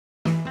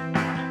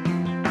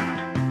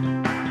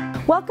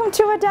Welcome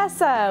to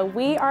Odessa.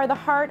 We are the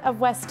heart of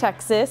West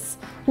Texas,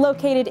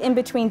 located in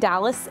between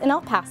Dallas and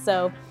El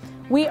Paso.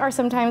 We are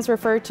sometimes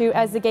referred to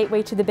as the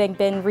gateway to the Big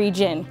Bend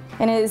region,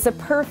 and it is a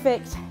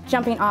perfect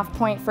jumping off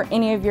point for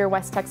any of your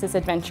West Texas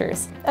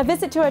adventures. A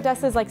visit to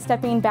Odessa is like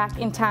stepping back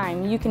in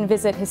time. You can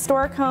visit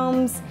historic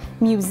homes,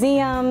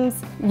 museums,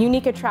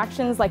 unique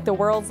attractions like the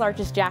world's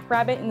largest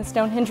jackrabbit and the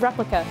Stonehenge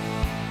replica.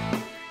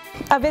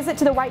 A visit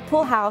to the White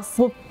Pool House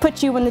will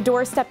put you on the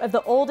doorstep of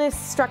the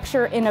oldest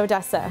structure in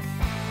Odessa.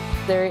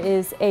 There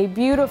is a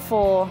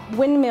beautiful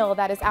windmill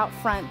that is out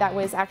front that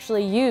was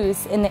actually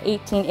used in the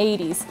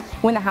 1880s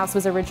when the house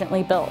was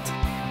originally built.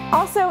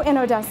 Also in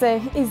Odessa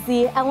is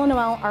the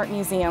LNOL Art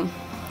Museum.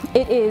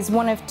 It is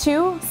one of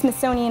two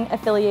Smithsonian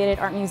affiliated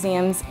art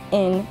museums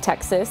in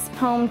Texas,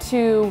 home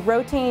to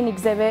rotating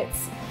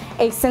exhibits,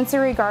 a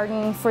sensory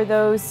garden for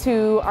those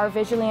who are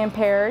visually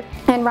impaired,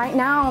 and right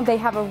now they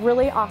have a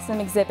really awesome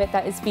exhibit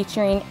that is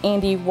featuring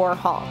Andy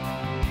Warhol.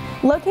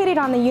 Located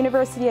on the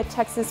University of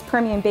Texas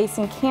Permian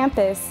Basin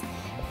campus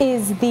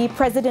is the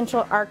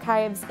Presidential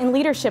Archives and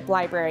Leadership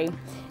Library.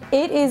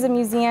 It is a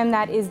museum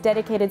that is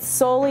dedicated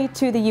solely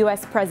to the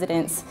U.S.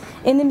 presidents.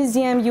 In the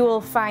museum you will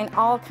find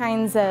all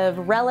kinds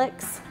of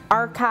relics,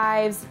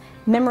 archives,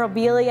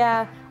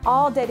 memorabilia,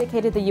 all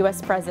dedicated to the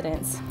U.S.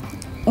 presidents.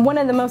 One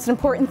of the most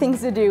important things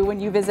to do when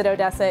you visit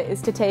Odessa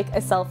is to take a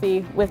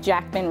selfie with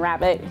Jack Ben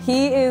Rabbit.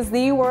 He is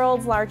the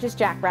world's largest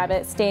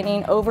jackrabbit,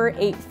 standing over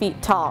 8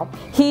 feet tall.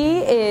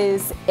 He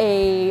is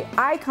an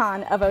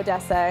icon of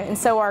Odessa, and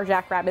so are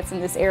jackrabbits in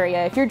this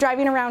area. If you're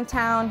driving around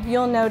town,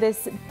 you'll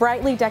notice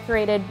brightly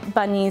decorated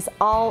bunnies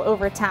all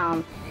over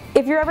town.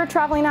 If you're ever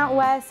traveling out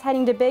west,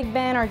 heading to Big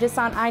Bend or just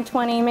on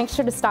I-20, make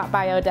sure to stop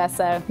by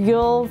Odessa.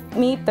 You'll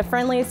meet the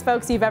friendliest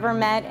folks you've ever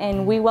met,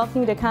 and we welcome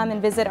you to come and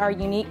visit our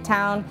unique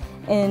town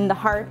in the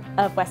heart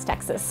of West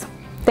Texas.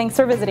 Thanks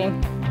for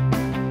visiting.